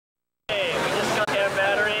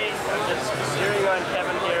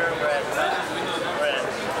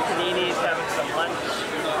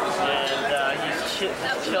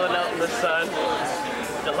chilling out in the sun.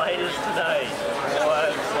 Dee Lite is tonight.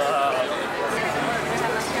 What's up?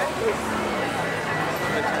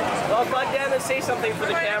 Well, go down and say something for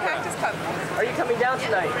the camera. Are you coming down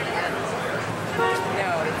tonight?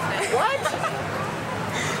 No. What?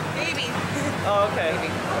 Maybe. Oh, okay.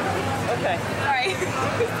 Maybe. Okay. Sorry.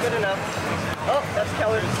 Good enough. Oh, that's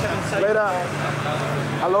Kevin's son. Later.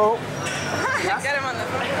 Hello. Get him on the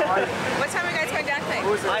phone. What time are you guys going down tonight?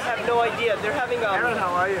 I have no idea. They're having Aaron,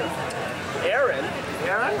 how are you? Aaron?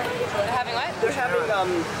 Aaron? They're having what? They're having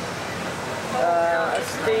a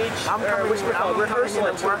stage rehearsal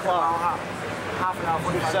at 2 o'clock. Half an hour,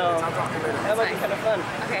 45 So minutes. I'll talk to you later. that might be kind of fun.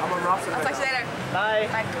 Okay. I'm on Robson. I'll talk to you later. Bye.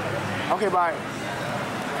 Bye. Okay, bye.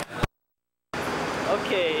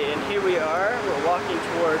 Okay, and here we are. We're walking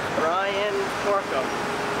towards Brian Corkum,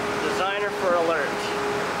 designer for Alert.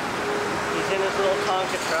 He's in his little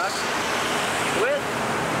Tonka truck with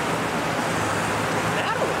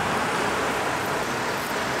Natalie.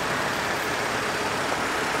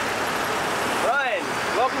 Brian,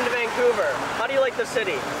 welcome to Vancouver. How do you like the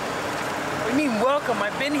city? What do you mean welcome?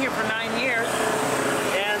 I've been here for 9 years.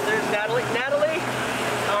 And there's Natalie. Natalie,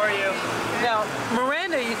 how are you? Now,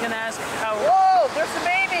 Miranda, you can ask how... Whoa, there's the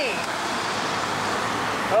baby!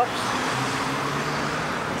 Oops.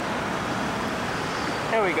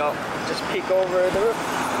 There we go. Just peek over the roof.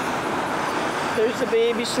 There's the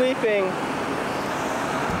baby sleeping.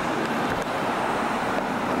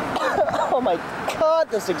 Oh my God,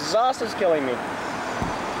 this exhaust is killing me.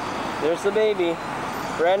 There's the baby.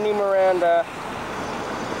 Brand new Miranda.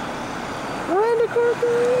 Miranda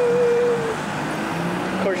Corcoran!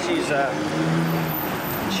 Of course, she's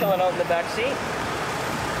chilling out in the back seat.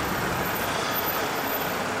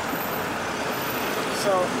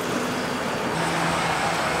 So,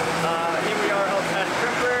 here we are out at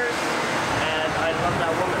Crippers, and I love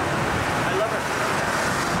that woman. I love her.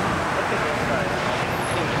 Look at this guy.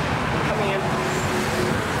 Coming in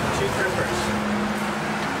to Crippers.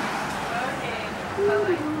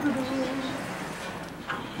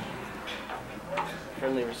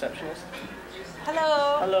 Friendly receptionist.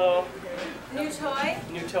 Hello. Hello. New toy?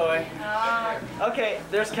 New toy. Okay,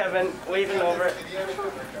 there's Kevin waving over.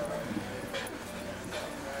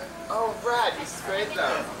 Oh, Brad, you sprayed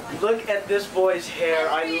them. Look at this boy's hair.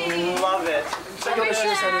 I love it. Check out the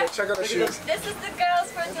shoes, honey. Check out the shoes. This is the girls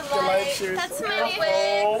for Dee Lite shoes. That's my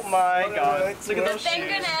Oh my God. Look at The those shoes.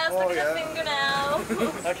 fingernails, look at the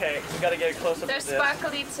fingernails. Okay, we gotta get a close up They're of this.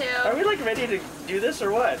 sparkly Are too. we like ready to do this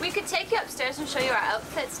or what? We could take you upstairs and show you our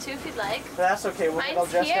outfits too if you'd like. That's okay. We'll get all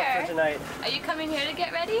Mine's dressed up here. for tonight. Are you coming here to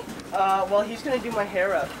get ready? Well, he's gonna do my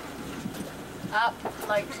hair up. Up,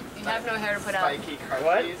 like you have no hair to put up. Spiky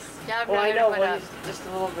What? You have no Well, I hair know, to put but up. he's just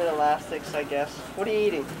a little bit elastics, I guess. What are you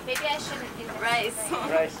eating? Maybe I shouldn't do rice.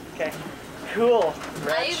 Rice. Okay. Cool.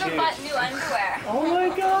 Red I even shoes. bought new underwear. Oh my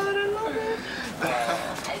God, I love it.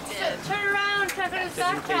 I did. Turn around, check out his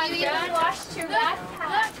backpack. You even washed your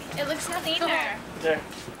backpack. Look, it looks cleaner. There.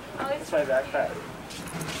 That's my backpack.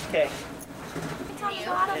 Okay.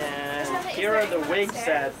 And here are the wigs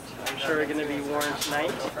that I'm sure are going to be worn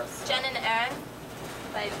tonight. Jen and Aaron.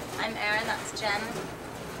 I'm Aaron, that's Jen.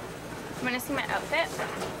 You want to see my outfit?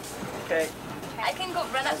 Okay. I can go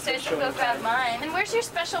run upstairs and go grab mine. And where's your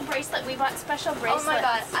special bracelet? We bought special bracelets. Oh my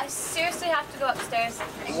God, I seriously have to go upstairs.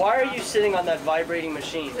 Why are you sitting on that vibrating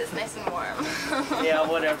machine? It's nice and warm. Yeah,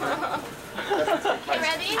 whatever. You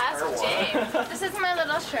ready? Ask Jane. This is my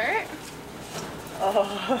little shirt.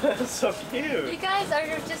 Oh, that's so cute. You guys are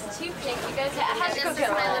just too pink. You guys have to go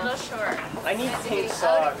get my little short. I need pink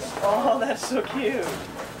socks. Oh, that's so cute.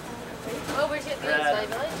 Oh, where's your Red.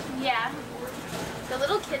 Village? Yeah. The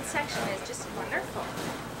little kids section is just wonderful.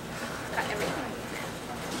 It's got everything.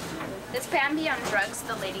 This Bambi on drugs,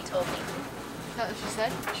 the lady told me. Is that what she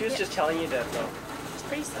said? She was just telling you that, though. It's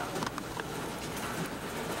pretty soft.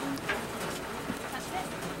 That's it.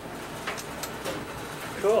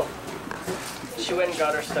 Cool. She went and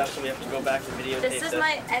got her stuff, so we have to go back and videotape This is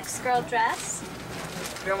my ex-girl dress.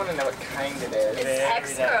 You don't want to know what kind it is. It's Very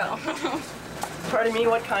ex-girl. Pardon me,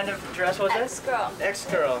 what kind of dress was it? Ex-girl.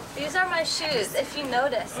 Ex-girl. These are my shoes. If you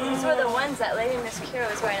notice, these were the ones that Lady Miss Kira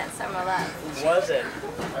was wearing at Summer Love. Was it?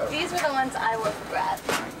 These were the ones I wore for Brad.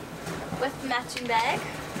 With matching bag.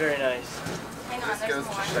 Very nice. Hang on, This there's goes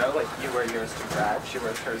more. to show, like, you wear yours to Brad, she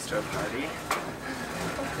wears hers to a party.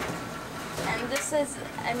 And this is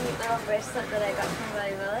a neat little bracelet that I got from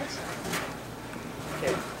Valley Village.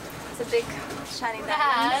 Okay. It's a big shiny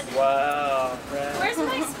diamond. Wow. Brad. Where's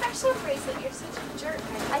my special bracelet? You're such a jerk.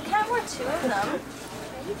 I can't wear two of them.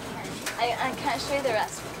 Yeah, you can. I can't show you the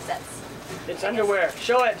rest because that's... It's underwear.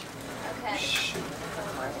 Show it. Okay.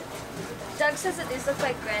 Doug says that these look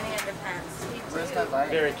like granny underpants. He Where's too. my light?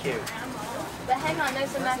 Very cute. But hang on,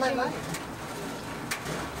 there's a matching.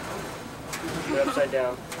 You're upside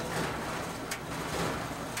down.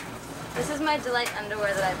 This is my Dee Lite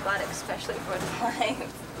underwear that I bought especially for Dee Lite.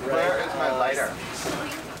 Where is my lighter?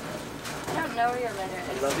 I don't know where your lighter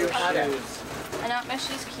I is. love your Had it. shoes. I know my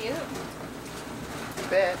shoes cute.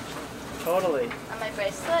 Bitch. Totally. On my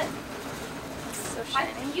bracelet. It's so shiny.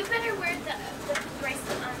 You better wear the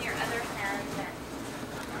bracelet on your other hand then.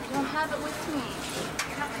 I don't have it with me.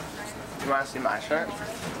 You're not my friend. You want to see my shirt?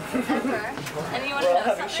 Ever. And you want We're to all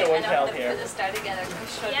know having something? show I and know how tell to here. put the star together.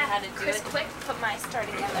 Chris showed me how to do Chris it. quick put my star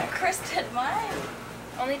together. Chris did mine.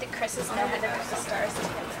 Only the Chris's know how to put the stars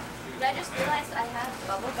together. But I just realized I have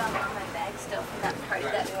bubble gum on my bag still from that party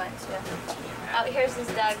that we went to. Oh, here's his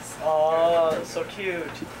Doug's. Oh, so cute.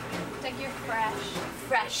 Doug, you're fresh.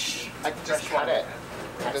 Fresh. I can just cut it.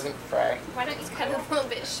 It doesn't fray. Why don't you cut it a little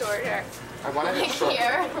bit shorter? I wanted it Like short.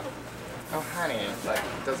 here. Oh, honey, like,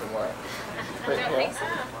 it doesn't work. I Right don't here? think so.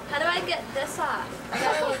 How do I get this off?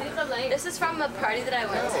 This is from a party that I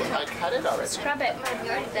went No, to. I cut it already. Scrub it. You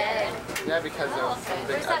already did. Yeah, because of the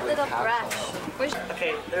big Where's that ugly little capsule. brush? Where's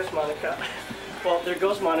Okay, there's Monica. Well, there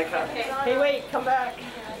goes Monica. Hey, wait, come back.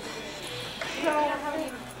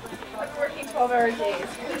 Working 12-hour days.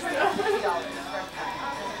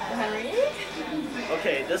 Henry?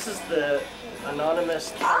 Okay, this is the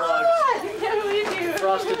anonymous Kellogg's I can't believe you.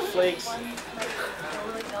 Frosted Flakes.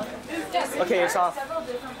 Okay, it's off.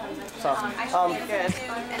 It's off. Good.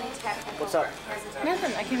 What's up?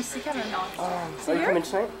 Nothing. I came to see Kevin. Are you coming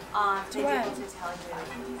tonight? To what?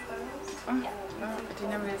 Do you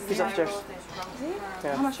know where He's upstairs.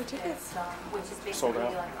 How much are tickets? Sold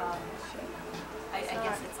out. I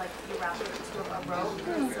guess it's like you wrap it into a rope.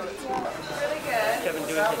 Really good. Kevin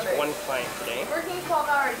doing his one client today. Working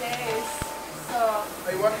 12-hour days. So,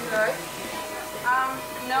 Are you working tonight?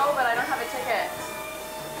 no, but I don't have a ticket.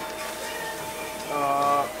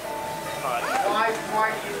 Hot.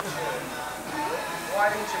 Why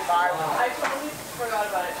didn't you buy one? I totally forgot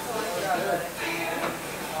about it.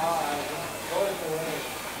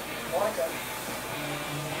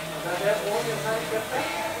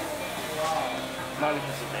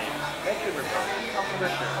 Monica's a babe. Vancouver. For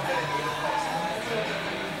sure.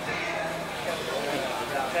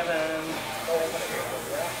 Kevin.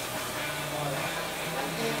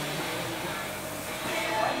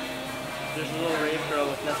 There's a little rave girl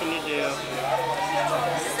with nothing to do.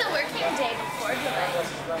 This is the working day before Dee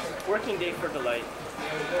Lite. Working day for Dee Lite.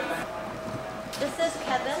 This is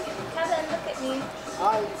Kevin. Kevin, look at me.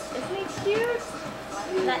 Isn't he cute?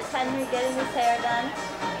 Matt Henry getting his hair done.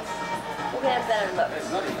 We'll get a better look.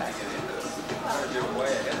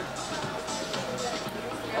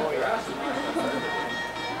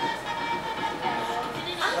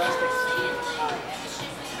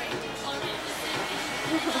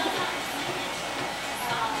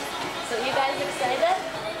 So you guys excited?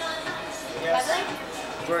 Kevin?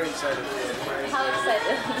 Very excited. How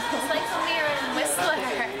excited? It's like when we were in Whistler.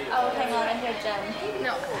 Oh, hang on, I hear Jen.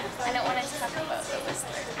 No, I don't want to talk about the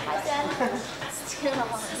Whistler. Hi, Jen. It's too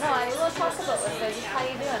long. No, I will talk about this. Just how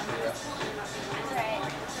you doing? Right.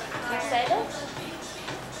 You excited?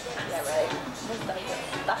 Yeah, right.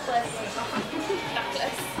 Duckless.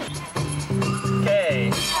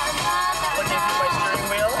 Okay. Looking through my steering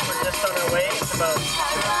wheel. We're just on our way. It's about 2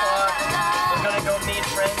 o'clock. We're gonna go meet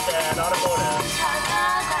friends at Automotive.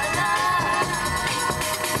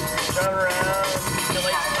 Drive around. Dee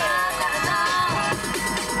Lite's plant.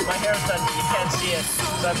 My hair's done. You can't see it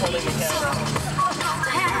because I'm holding the camera.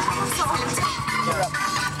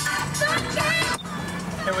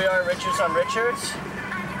 Here we are, Richards on Richards.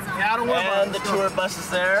 And the tour bus is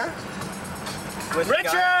there. With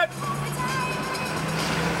Richard!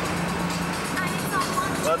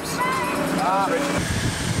 Whoops.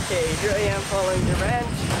 Okay, here I am following the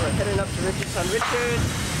ranch. We're heading up to Richards on Richards.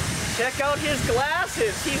 Check out his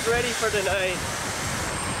glasses. He's ready for tonight.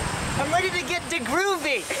 I'm ready to get the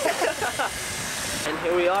groovy. And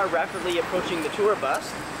here we are rapidly approaching the tour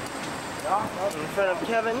bus. In front of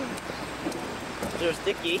Kevin. There's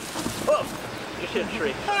Dickie. Oh! You should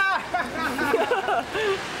shriek.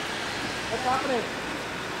 What's happening?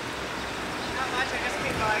 Not much. I just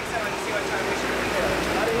came by because I wanted to see what time we should be here.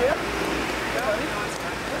 Out of here?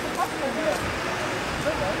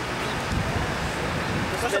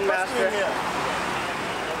 Spin Master.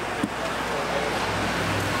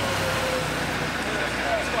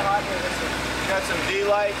 Got some Dee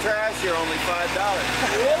Lite trash here, only $5.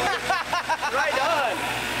 Right on.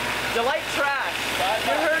 Dee Lite trash.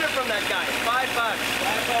 You heard it from that guy. $5.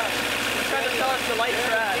 He's trying to sell us Dee Lite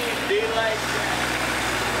trash. Dee Lite trash.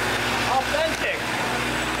 Oh, authentic.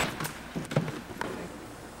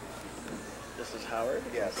 This is Howard.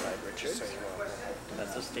 Yes, Side Richards. so you know.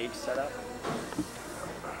 That's the stage setup.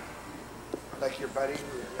 Like your buddy,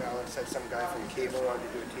 Alex said some guy from cable wanted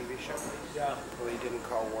to do a TV show. Yeah. Well, he didn't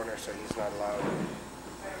call Warner, so he's not allowed.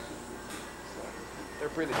 They're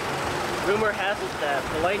pretty. Rumor has it that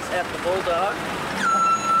the lights at the Bulldog.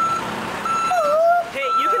 Hey,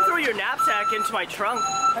 you can throw your knapsack into my trunk.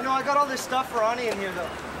 I know, I got all this stuff for Ani in here though.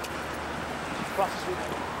 Across the street.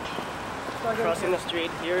 Crossing the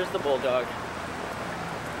street, here's the Bulldog.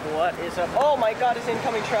 What is up? Oh my god, it's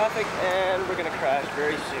incoming traffic and we're gonna crash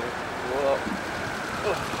very soon. Whoa.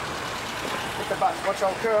 Oh. Hit the bus. Watch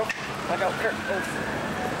out, curb. Watch out, curb. Oh.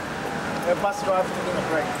 The bus driver taking a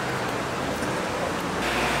break.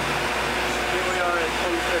 Here we are at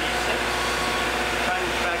 10:36. Trying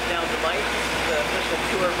to track down the light. The official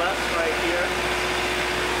tour bus right here.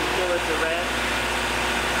 Still is the red.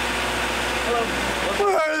 Hello.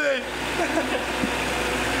 Where are they?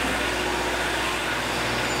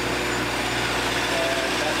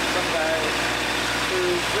 And that's some guy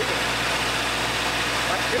who's sleeping.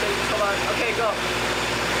 My goodness, come on. Okay, go.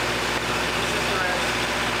 This is the red.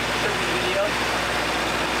 Here's the video.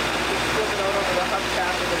 He's flipping out over the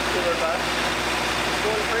hubcap of the tour bus. He's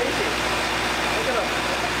going crazy. Look at him.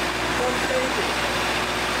 He's going crazy.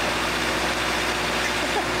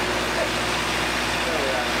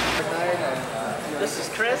 This is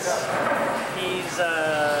Chris. He's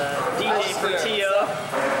DJ for T.O.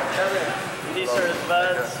 These are his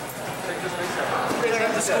buds. Check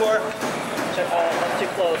out the score. Check, that's too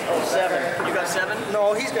close. Oh, 7. You got 7?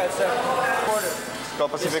 No, he's got 7. Quarter. Go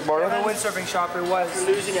Pacific Border. The windsurfing shop it was.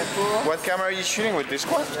 Losing at pool. What camera are you shooting with? This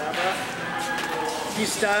one? You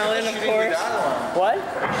styling, of course. What?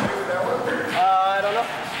 I don't know.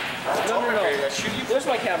 No. There's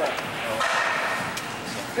my camera.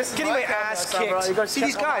 This is getting my ass kicked. You go see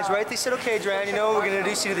these guys, right? They said, okay, Dran, you know, we're gonna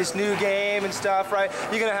introduce you to this new game and stuff, right?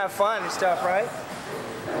 You're gonna have fun and stuff, right?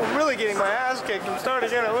 I'm really getting my ass kicked. I'm starting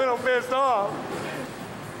to get a little pissed off.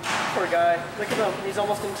 Poor guy. Look at him. He's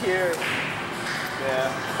almost in tears.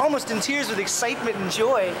 Yeah. Almost in tears with excitement and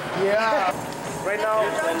joy. Yeah. Right now,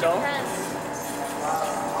 Window.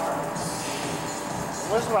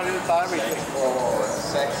 Where's my new battery? Oh, that's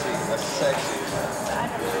sexy. That's sexy.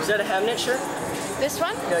 Is that a Hamnet shirt? This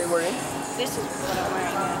one? Yeah, you're wearing. This is what I'm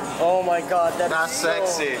wearing. Oh my god, that's That's so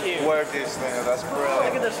sexy. cute. Wear this thing. That's brilliant.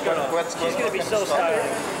 Look at this girl. She's gonna be so stylish.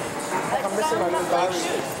 I'm missing my new battery.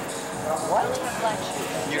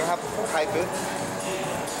 You don't have high boot?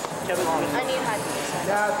 Kevin, I need high heels.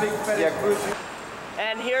 Yeah, big fetish. Yeah, good.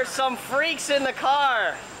 and here's some freaks in the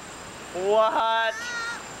car. What?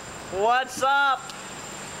 What's up?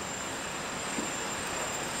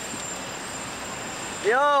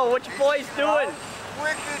 Yo, what you boys doing?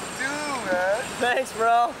 Wicked dude, man. Thanks,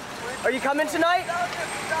 bro. Are you coming tonight? Down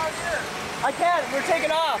here. I can't. We're taking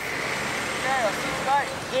off. Okay, I'll see you tonight.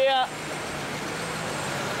 Yeah.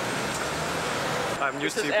 I'm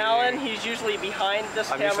used This to is Alan. He's usually behind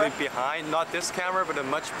this I'm camera. usually behind, not this camera, but a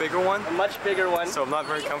much bigger one. A much bigger one. So I'm not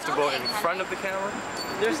very comfortable in front of the camera.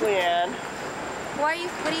 There's Leanne. What are you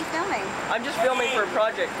filming? I'm just filming for a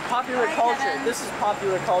project. Popular Hi, culture. Kevin. This is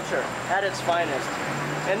popular culture at its finest.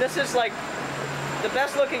 And this is like the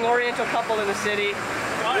best looking Oriental couple in the city,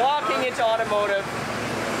 walking into automotive.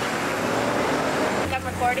 I'm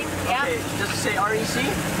recording? Yeah. Okay, does it say REC?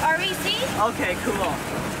 REC? Okay, cool.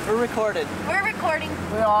 We're recorded. We're recording.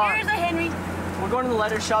 We are. Here's a Henry. We're going to the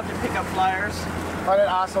letter shop to pick up flyers. But it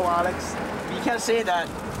also, Alex. You can't say that.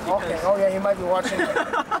 Okay. because- Oh yeah, he might be watching. We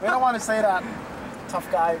don't want to say that. Tough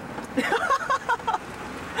guy.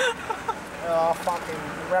 Oh fucking!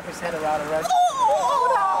 He wrapped his head around already.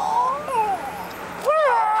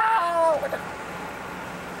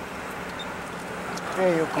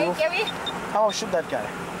 Hey, you Hey, goof. Gabby. How shoot that guy?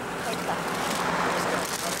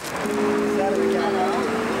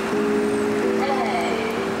 Hey.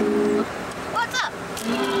 What's up?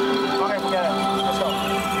 Okay, forget it. Let's go.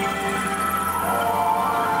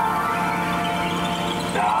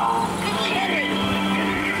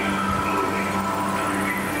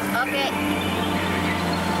 Okay.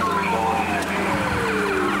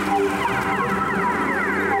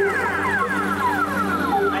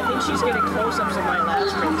 I think she's getting close-ups of my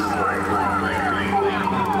last race.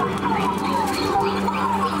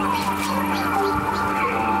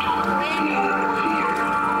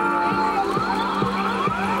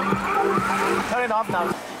 Turn it off now.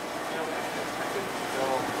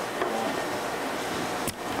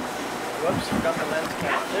 Whoops, forgot the lens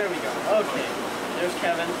cap. There we go. Okay. There's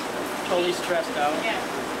Kevin. Totally stressed out.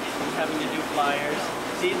 He's having to do flyers.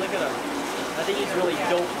 See, look at him. I think he's really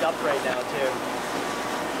doped up right now too.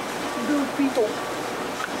 Good people.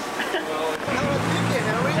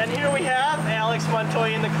 And here we have Alex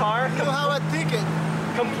Montoya in the car. You have a ticket.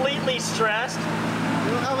 Completely stressed.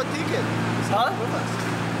 You have a ticket. Huh?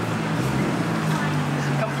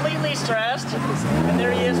 Completely stressed. And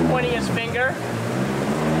there he is pointing his finger.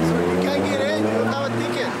 So you can't get in. You don't have a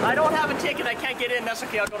ticket. I don't have a ticket. I can't get in. That's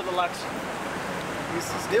okay. I'll go to the Lux.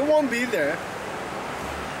 They won't be there.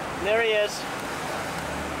 And there he is.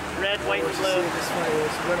 Red, white, and blue.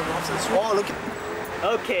 Oh, look at.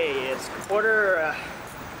 Okay, it's quarter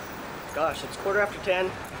after 10.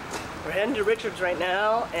 We're heading to Richards right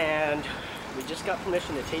now, and we just got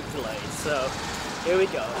permission to take Dee Lite, so here we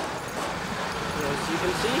go. As you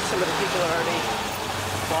can see, some of the people are already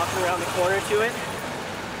walking around the corner to it.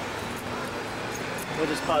 We'll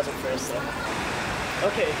just pause it for a second.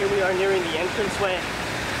 Okay, here we are nearing the entranceway.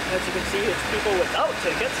 As you can see, it's people without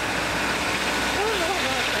tickets. Oh,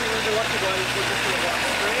 and we're the lucky ones. We're just going to walk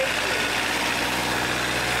straight through.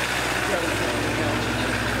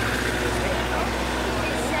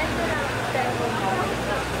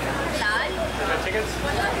 Tickets?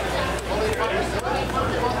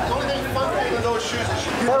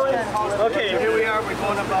 Okay, here we are. We're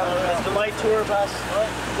going up on the Light tour bus.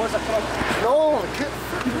 What's it called? No,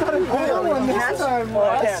 you gotta go on this time, Oh, I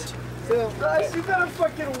can't. Guys, you gotta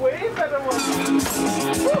fucking wave at him.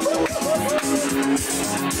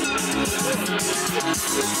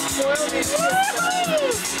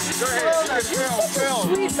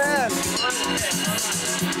 Sweet man.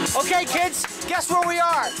 Okay, kids, guess where we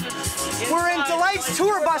are? We're in Dee Lite's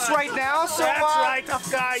tour bus right now, so That's right,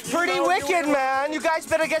 tough guy. pretty wicked, man. You guys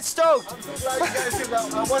better get stoked.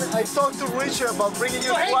 I talked to Richard about bringing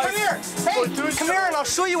you. Hey, come here. Hey, come here, and I'll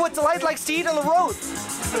show you what Dee Lite likes to eat on the road.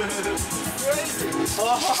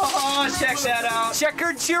 Oh, check that out.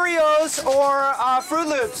 Checkered Cheerios or Fruit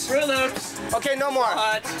Loops. Fruit Loops. Okay, no more.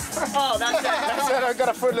 Oh, that's it. That's it. I got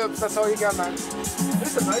a Fruit Loops. That's all you got, man.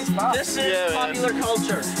 This is a nice box. This is popular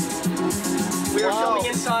culture. We are filming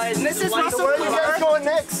inside. And this is Light Russell Where are you guys going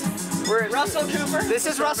next? Russell Cooper. This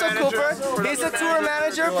is Russell Cooper. He's the tour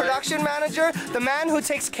manager, production manager, the man who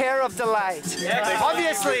takes care of Dee Lite. Yeah,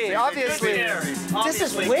 Obviously. This is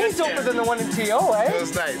Obviously, way good doper care. than the one in TO, eh? It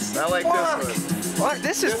was nice. I like this one. Fuck,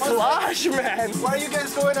 this is plush, man. Where are you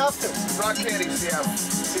guys going after? Rock Candy, Seattle.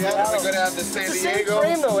 Seattle. We go down to San It's the same Diego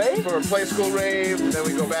frame though, eh? for a Play School rave. Then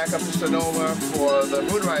we go back up to Sonoma for the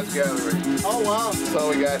Moonrise Gallery. Oh wow. So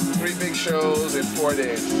we got 3 big shows in 4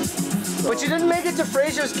 days. But you didn't make it to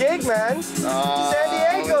Fraser's gig, man. San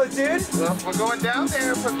Diego, dude. Well, we're going down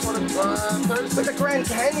there for Thursday. With the Grand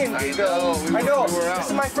Canyon gig, though. I know. This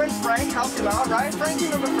is my friend Frank helped him out, right? Frank, you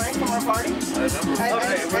remember Frank from our party? I remember.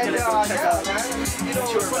 Okay, we're gonna go check out man.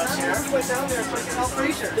 tour bus here. We went down there freaking help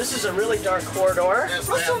Fraser. This is a really dark corridor.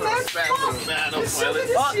 Russell, man, fuck. It's so good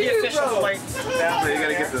to Oh, see the you, official bro. light. You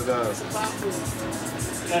gotta get to those.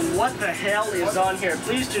 And what the hell is on here?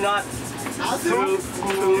 Please do not move.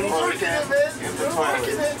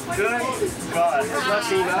 Good God. Let's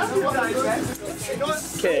see now.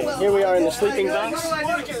 Okay, here we are in the sleeping bunks.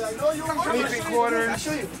 Sleeping quarters.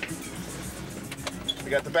 We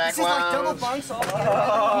got the back This is like double lounge. bunks all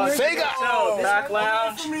Sega! So, back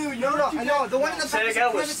lounge. I know, the one in the back is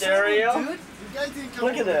Sega with stereo. dude.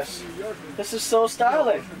 Look at this. This is so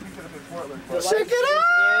stylish. Check it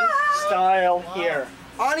out! In style here.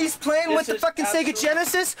 Ani's playing This with the is fucking Sega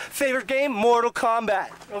Genesis. Favorite game, Mortal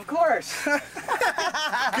Kombat. Of course.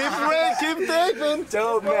 Keep taping.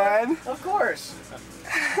 Dope, man. Of course.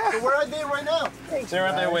 So where are they right now? They're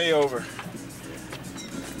on their way over.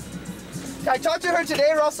 I talked to her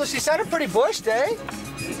today, Russell. She sounded pretty bushed, eh?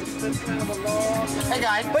 Hey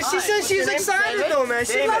guys. But she says she's excited though, man.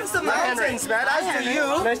 She David. loves the mountains, man. As do you.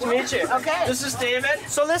 Nice to meet you. Okay. This is David.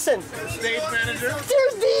 So listen. Stage manager.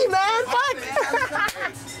 There's Dee, man. Fuck.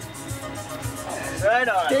 Right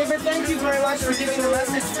on. David, thank you very much for giving the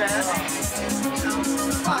message, man.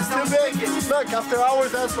 Too big. Look, after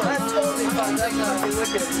hours, that's fine. That's totally fun. That's totally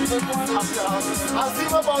wicked. I'll see you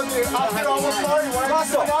about the after hours party. Why are you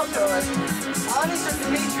Russell. doing after? Ani's a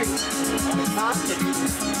Dimitri.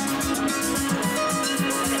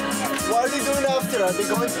 What are they doing after? Are they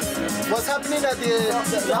going to? What's happening at the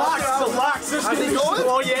Lux. Are they going?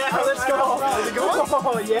 Oh yeah, let's go. Are they going?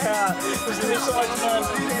 Oh yeah. This is gonna be so much fun.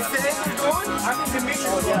 Are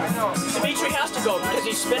Dimitri has to go because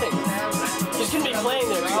he's spinning. He's going to be playing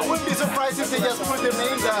there. I wouldn't be surprised if they just put their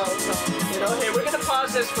names out. You know? Okay, we're going to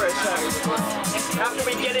pause this for a second. After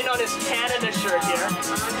we get in on his Canada shirt here.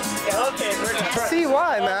 Yeah, okay, we're going to... See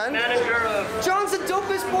why, man? Manager of... John's the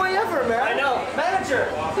dopest boy ever, man. I know. Manager.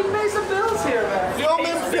 He pays the bills here, man.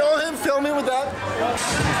 Film him with that.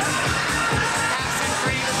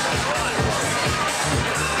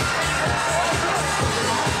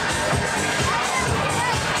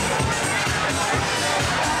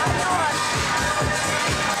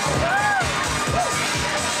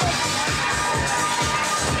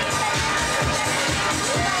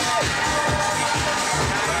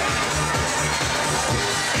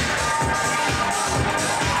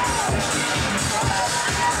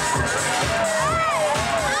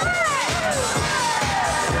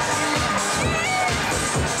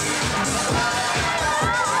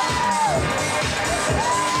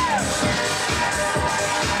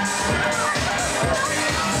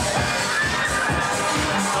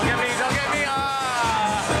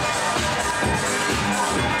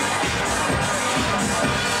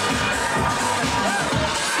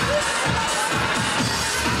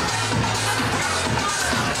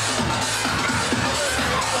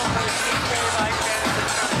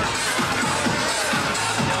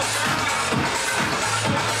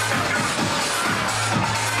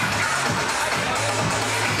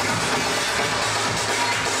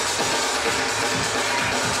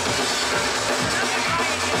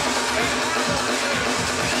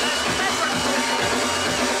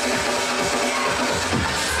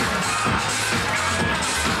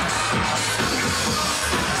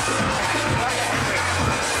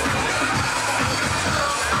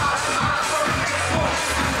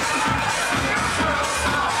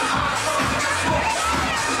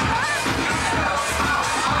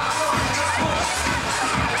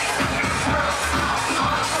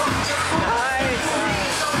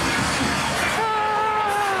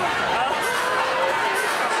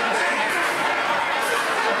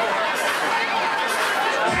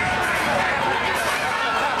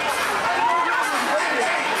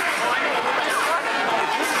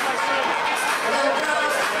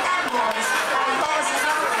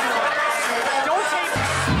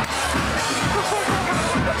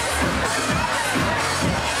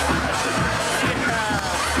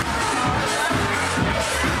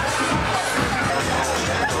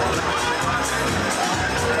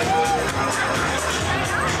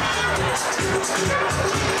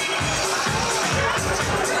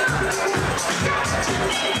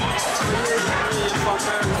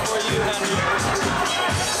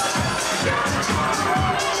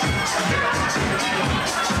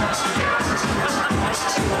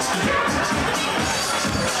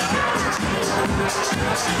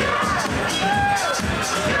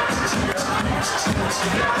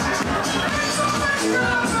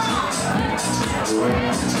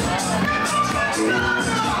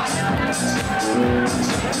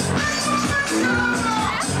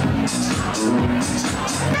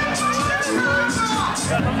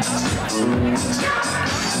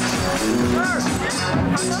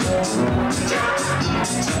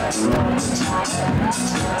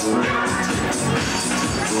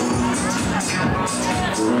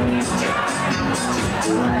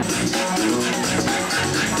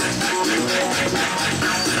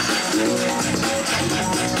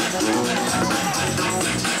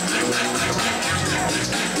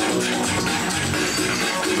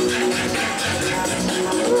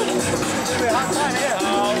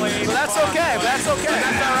 That's okay. That's okay.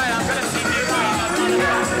 That's all right. I'm gonna see you.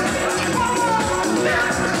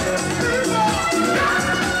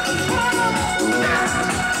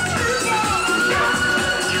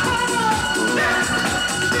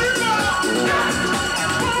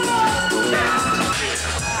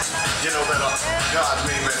 You know that God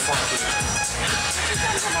made me funky,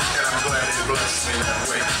 and I'm glad He blessed me that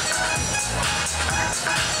way.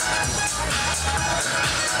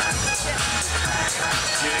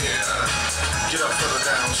 Yeah, get up for the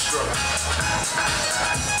downstroke.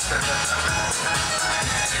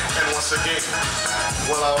 And once again,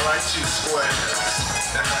 well, I'll write you squares.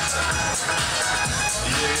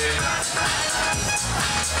 Yeah.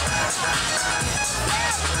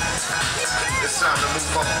 It's time to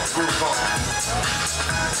move on, groove on.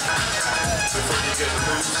 Before you get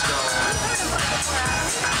loose gone.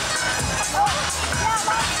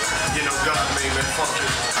 You know God made me funky.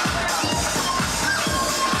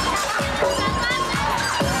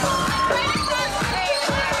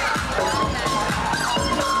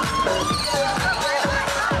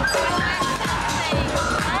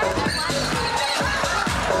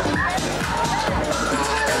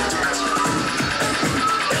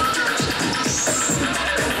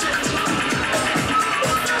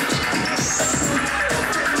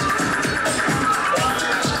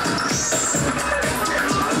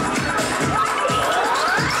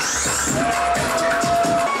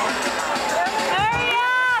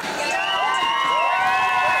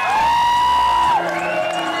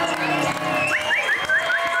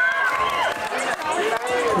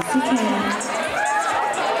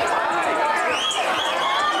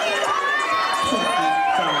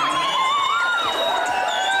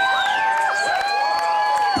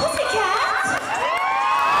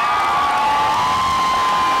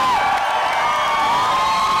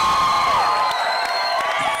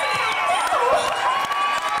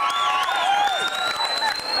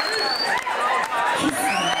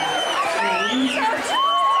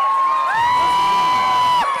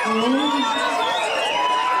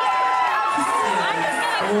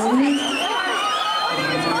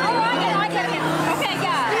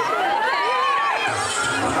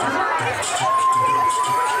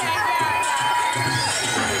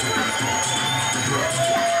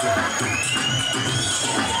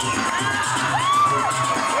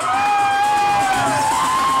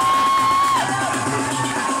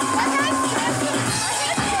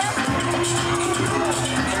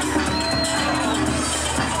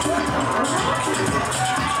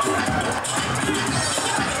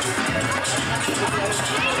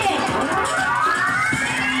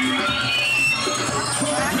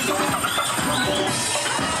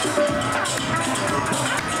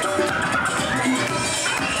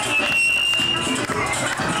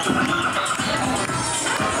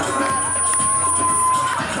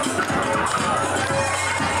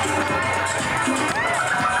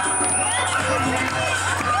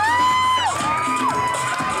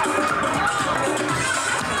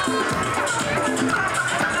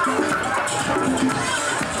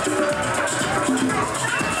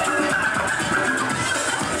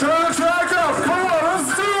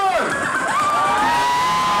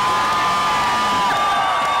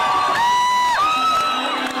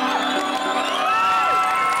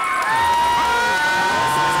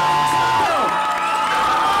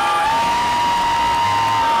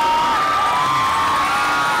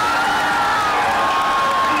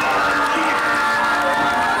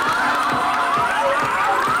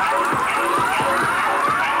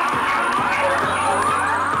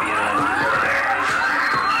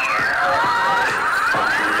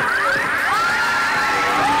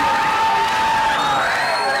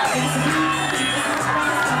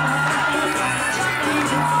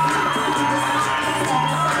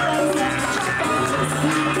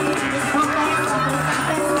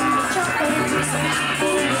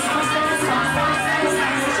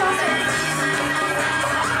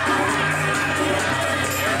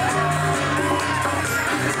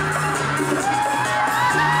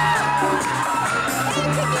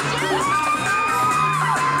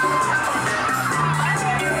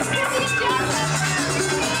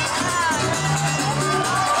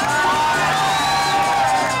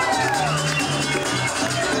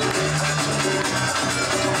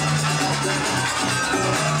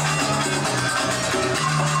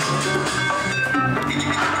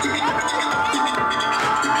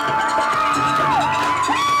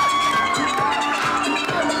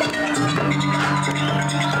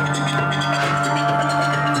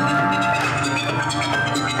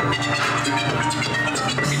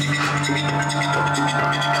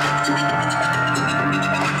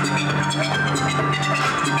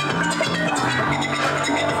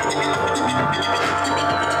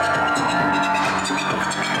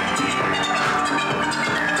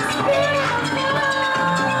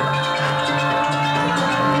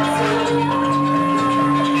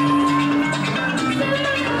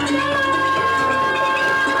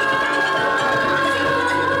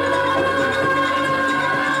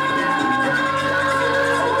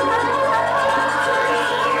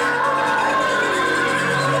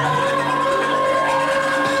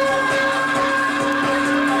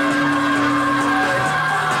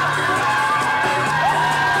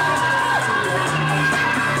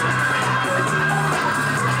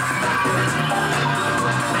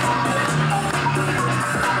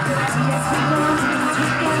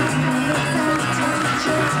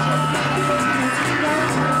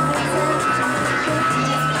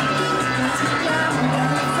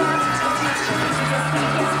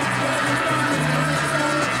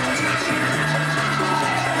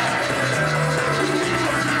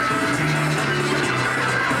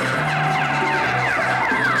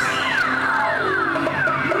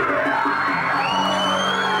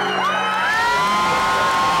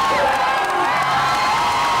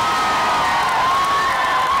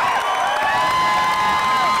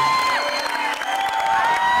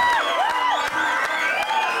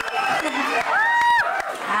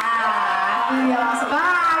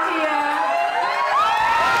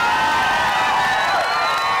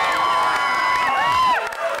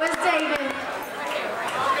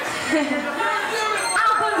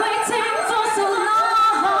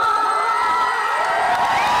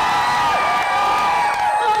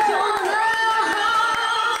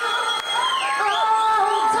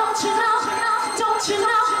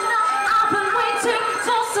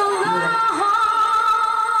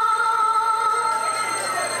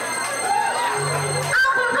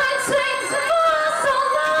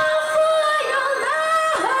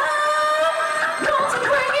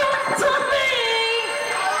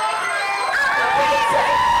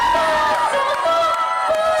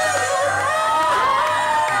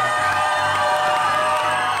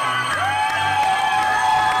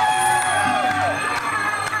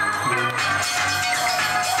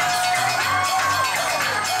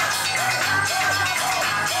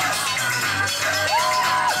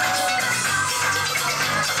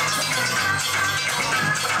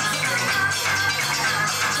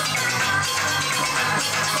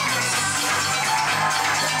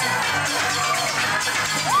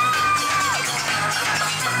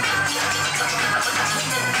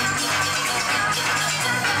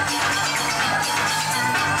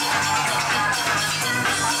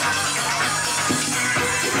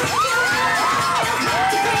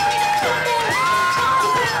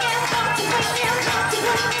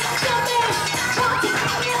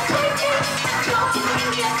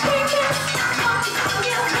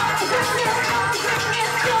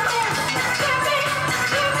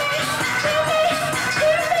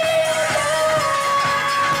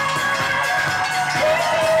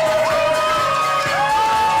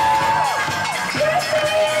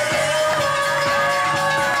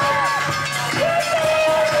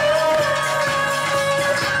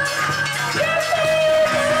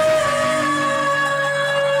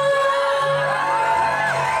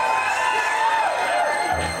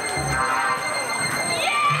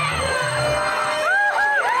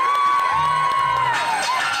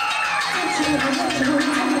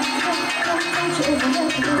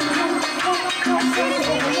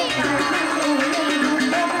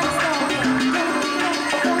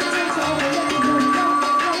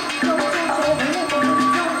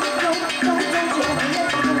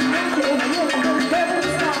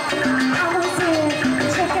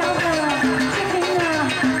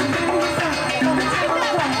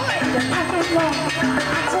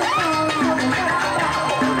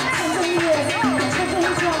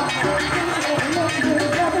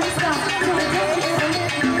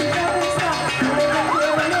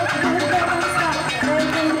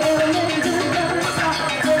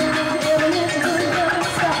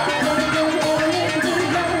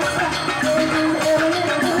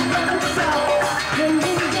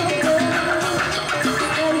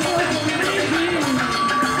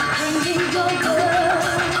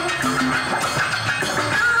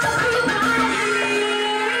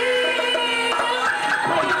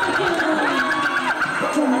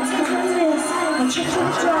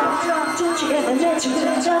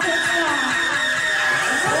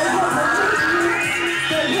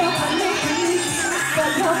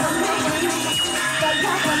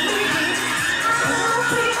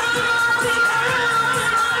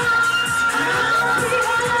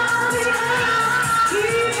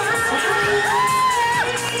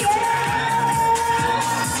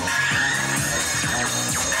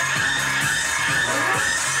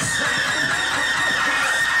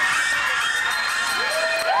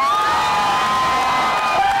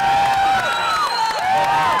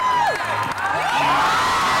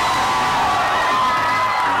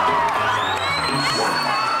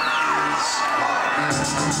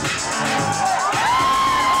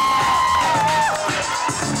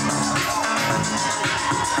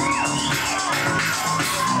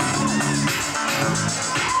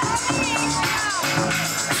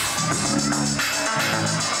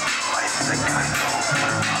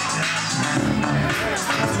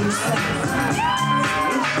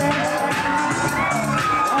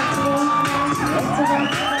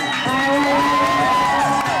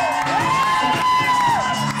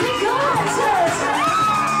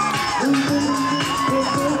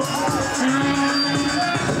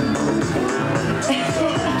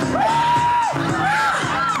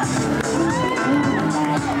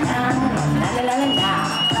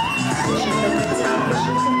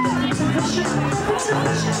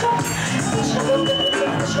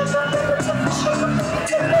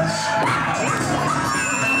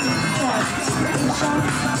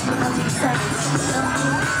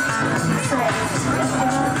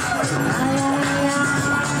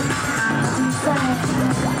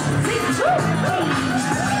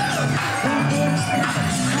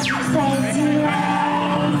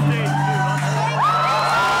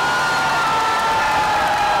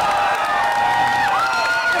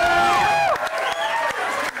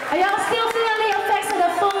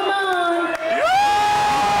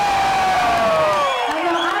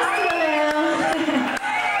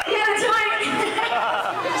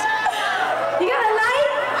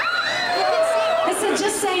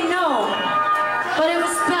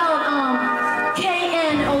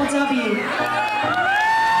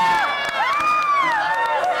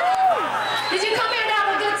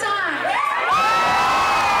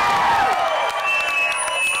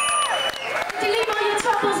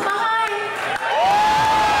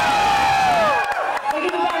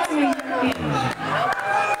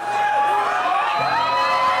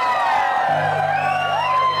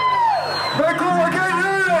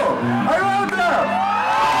 Are you out there?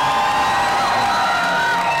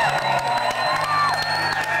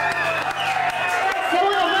 They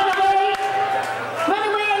want to run away and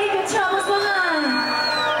leave your troubles behind.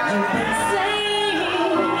 You've been saying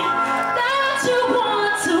that you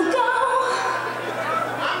want to go.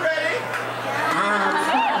 I'm ready. I'm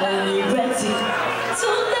finally ready to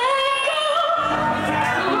let go.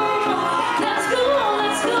 Let's go,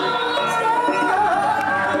 let's go, let's go.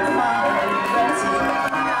 I'm finally ready.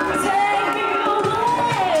 Take me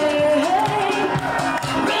away.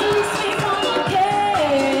 Release me from the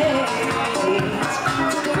cage.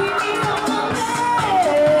 Free me from the pain.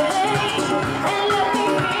 And let me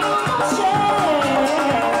feel no shame.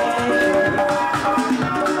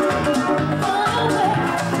 Run away,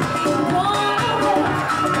 run away.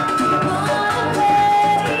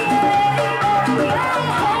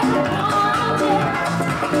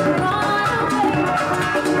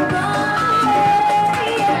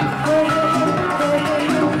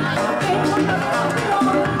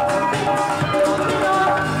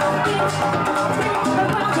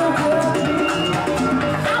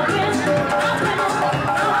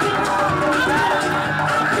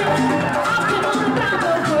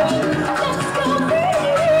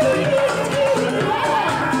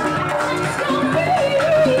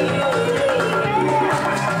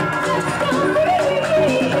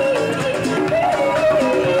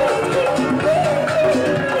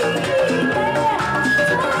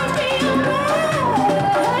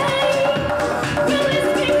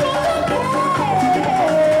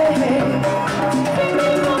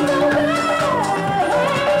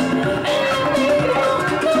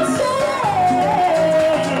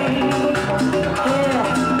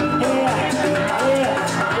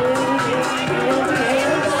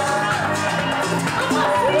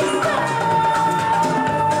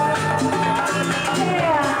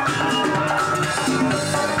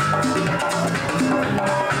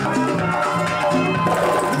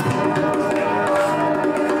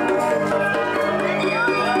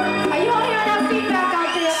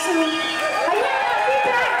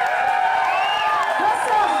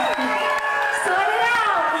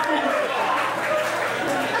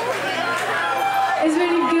 It's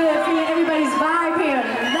really good feeling everybody's vibe here.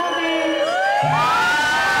 Love it.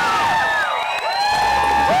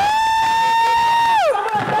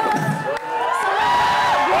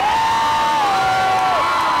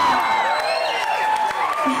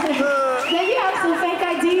 Maybe you have some fake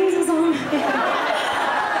IDs or something.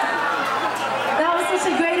 That was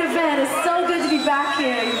such a great event. It's so good to be back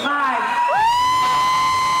here. You vibe.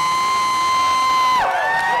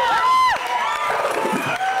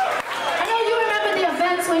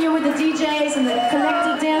 When you're with the DJs and the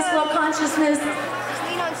collective dance floor consciousness,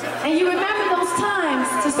 and you remember those times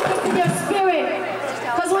to strengthen your spirit,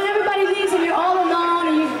 because when everybody leaves and you're all alone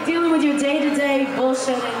and you're dealing with your day-to-day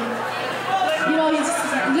bullshit, and you just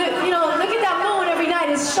look at that moon every night.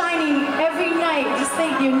 It's shining every night. Just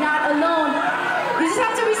think you're not alone. You just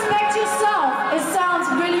have to respect yourself. It sounds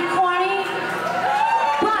really corny,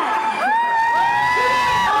 but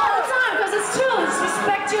all the time, because it's true. Just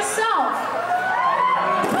respect yourself.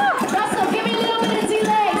 Russell, give me a little bit of Dee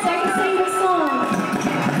Lite so I can sing this song.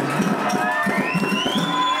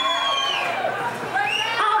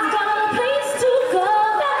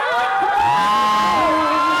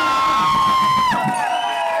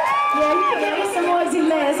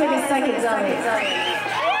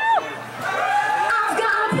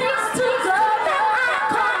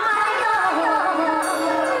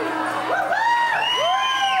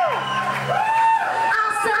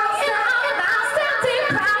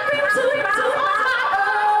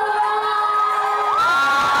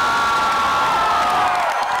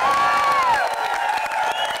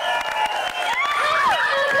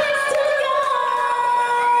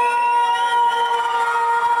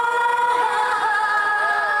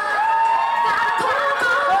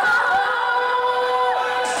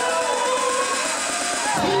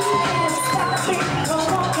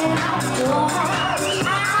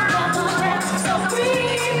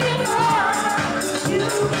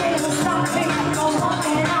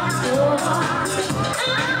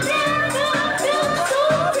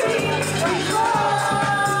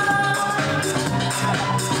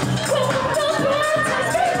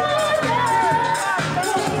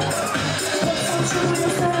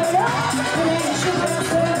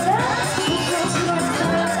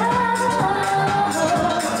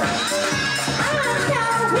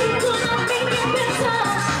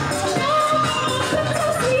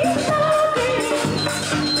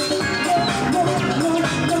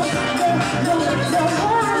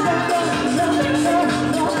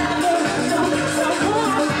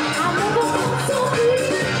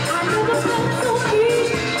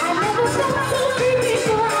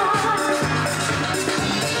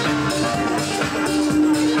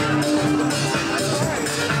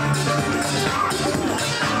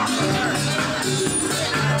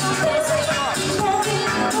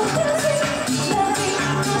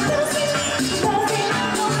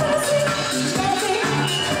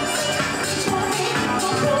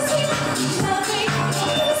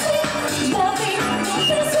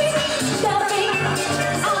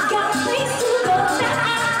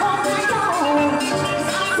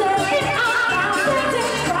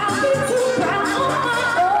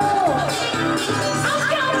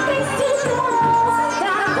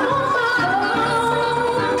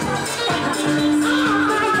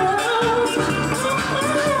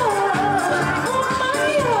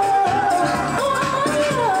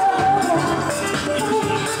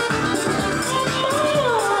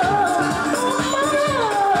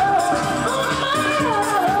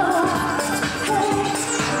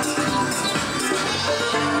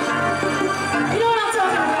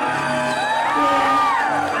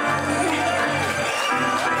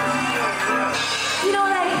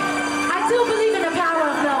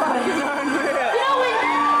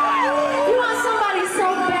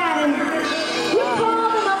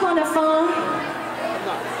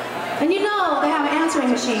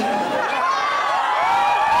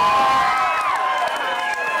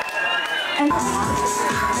 Thank you.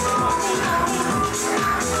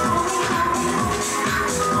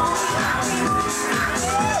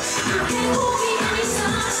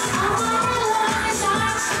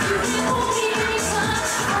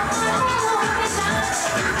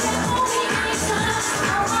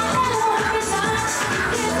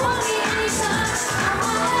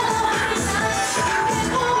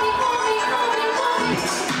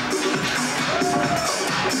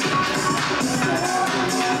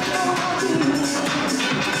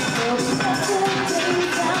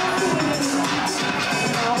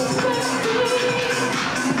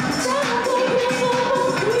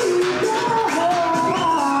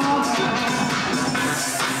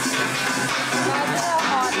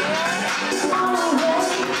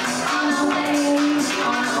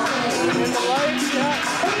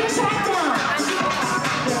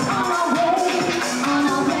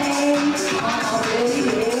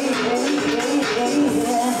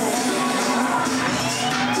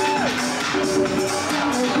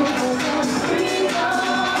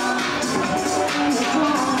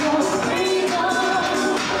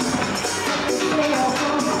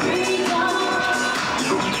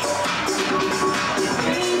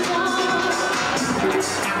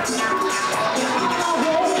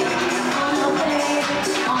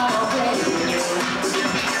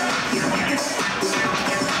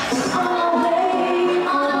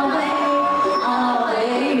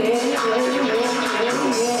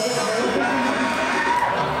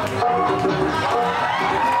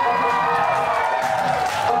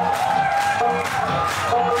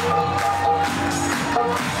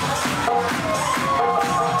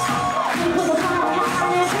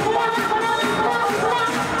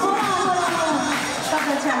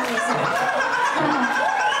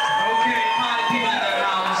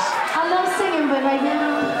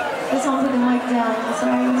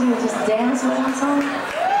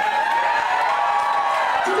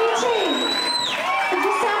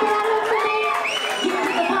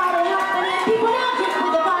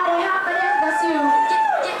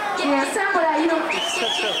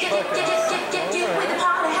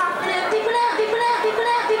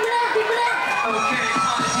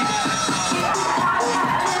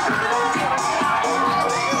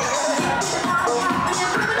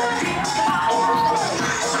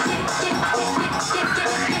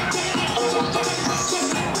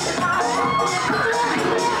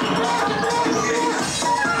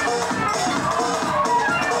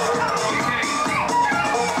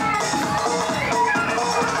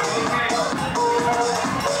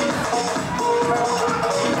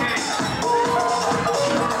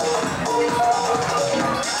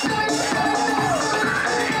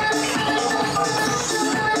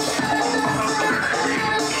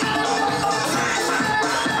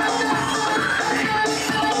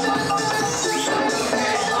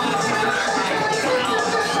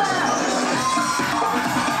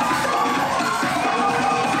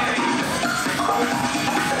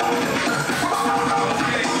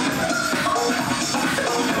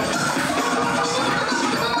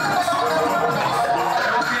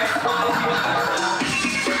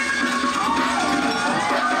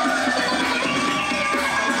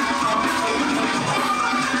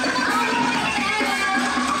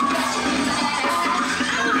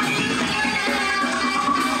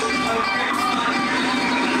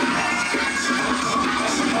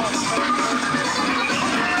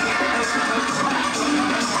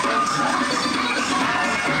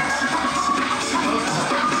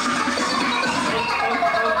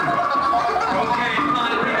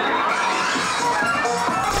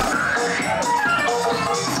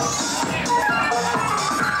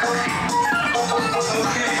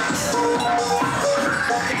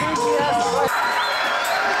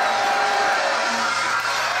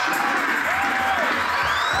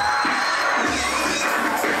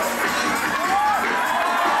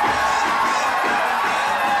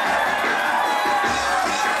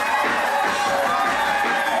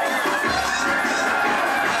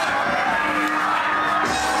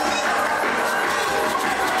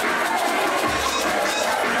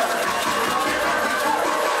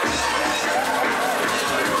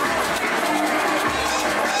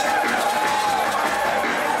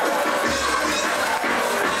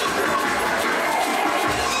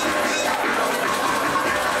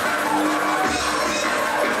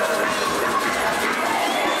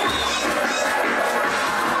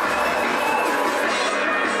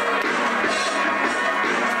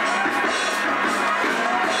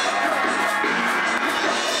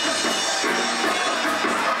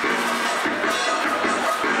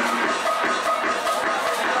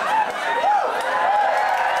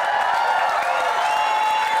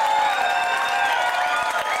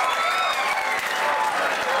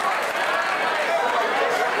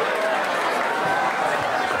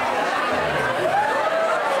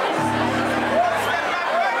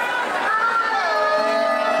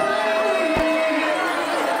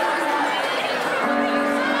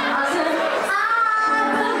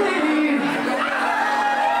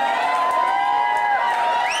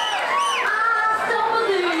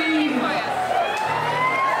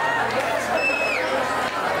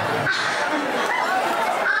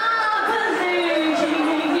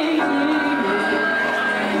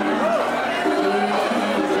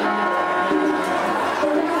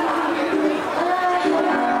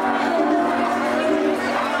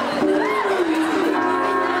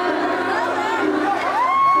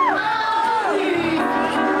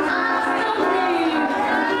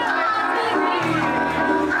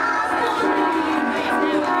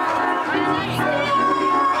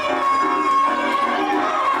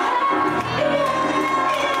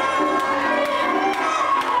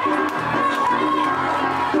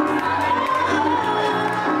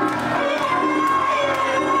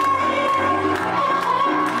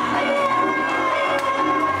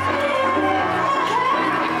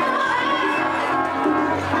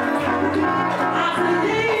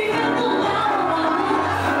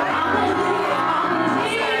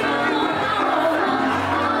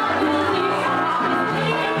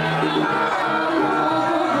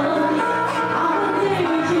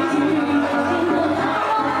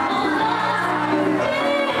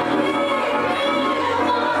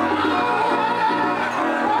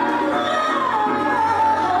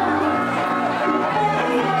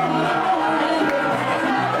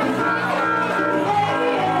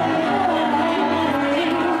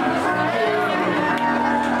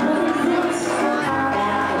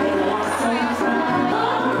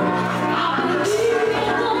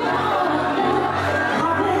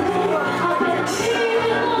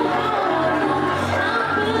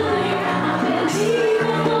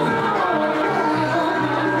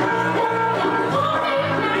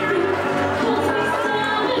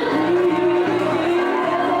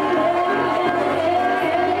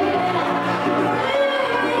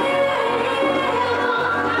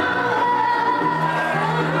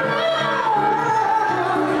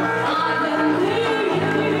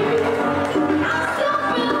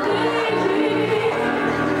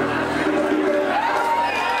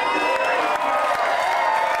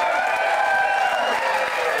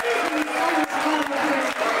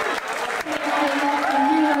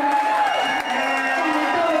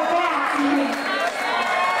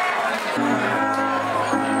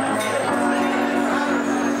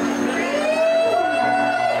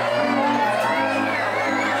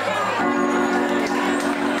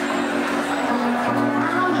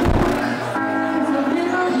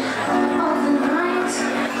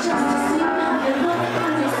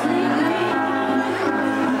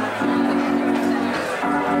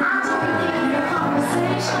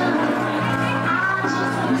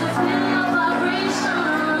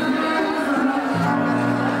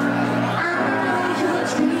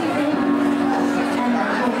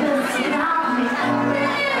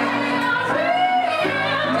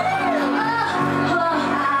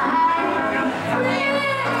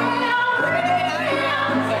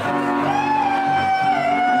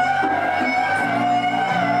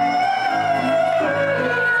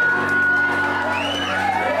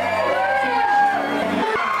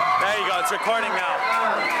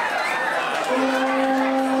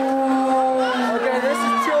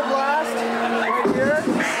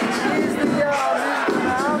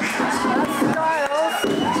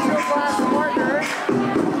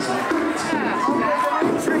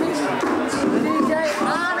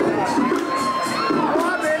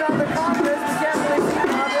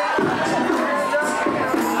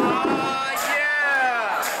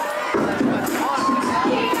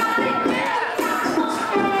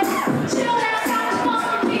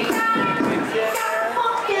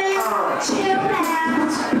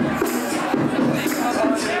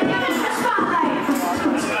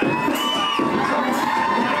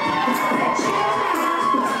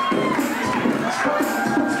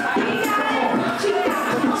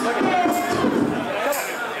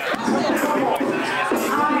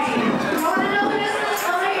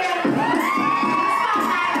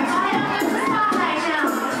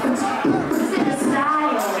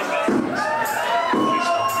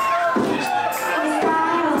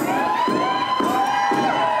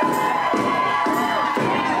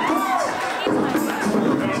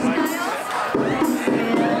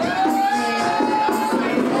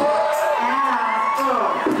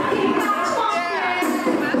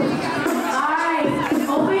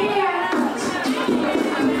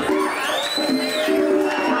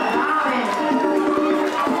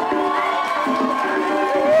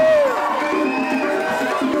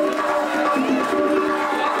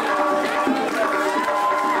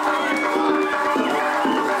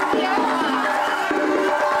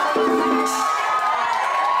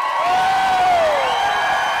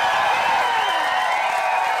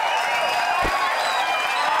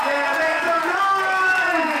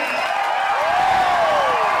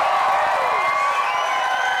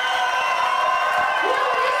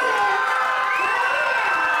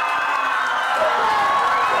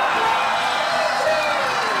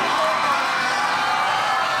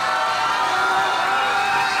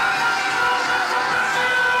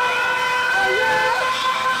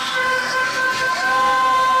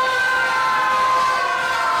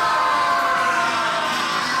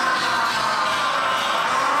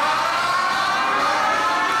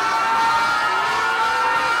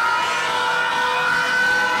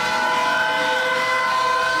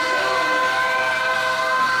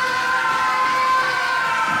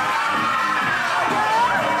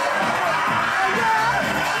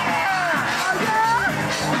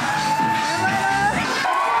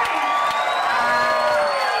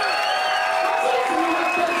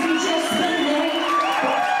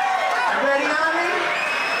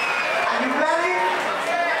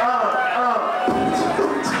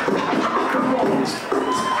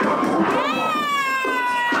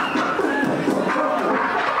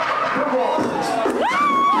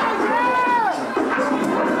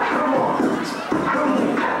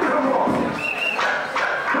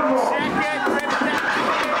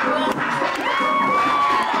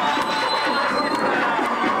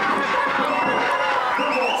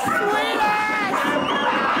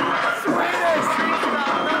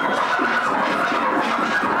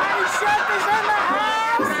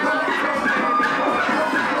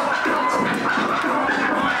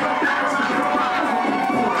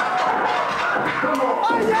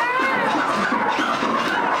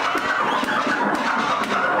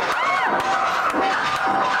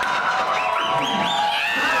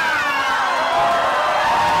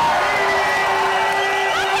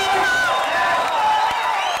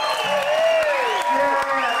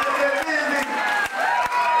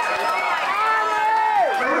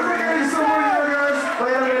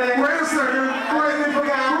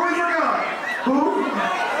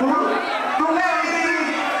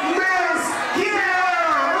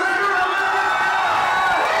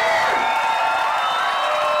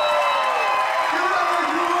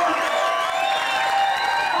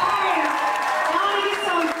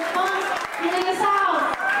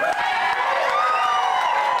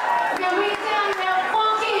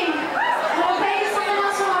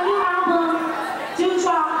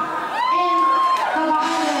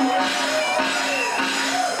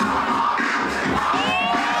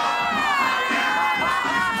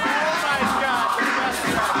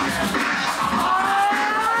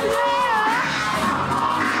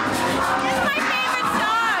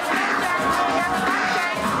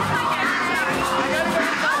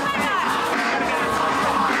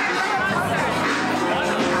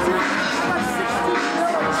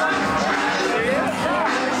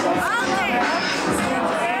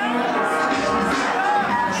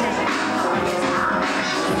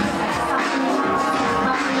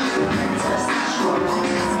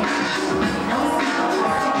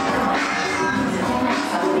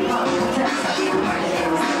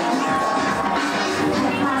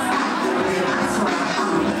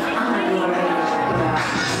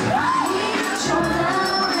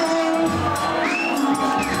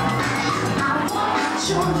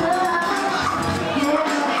 shoulder.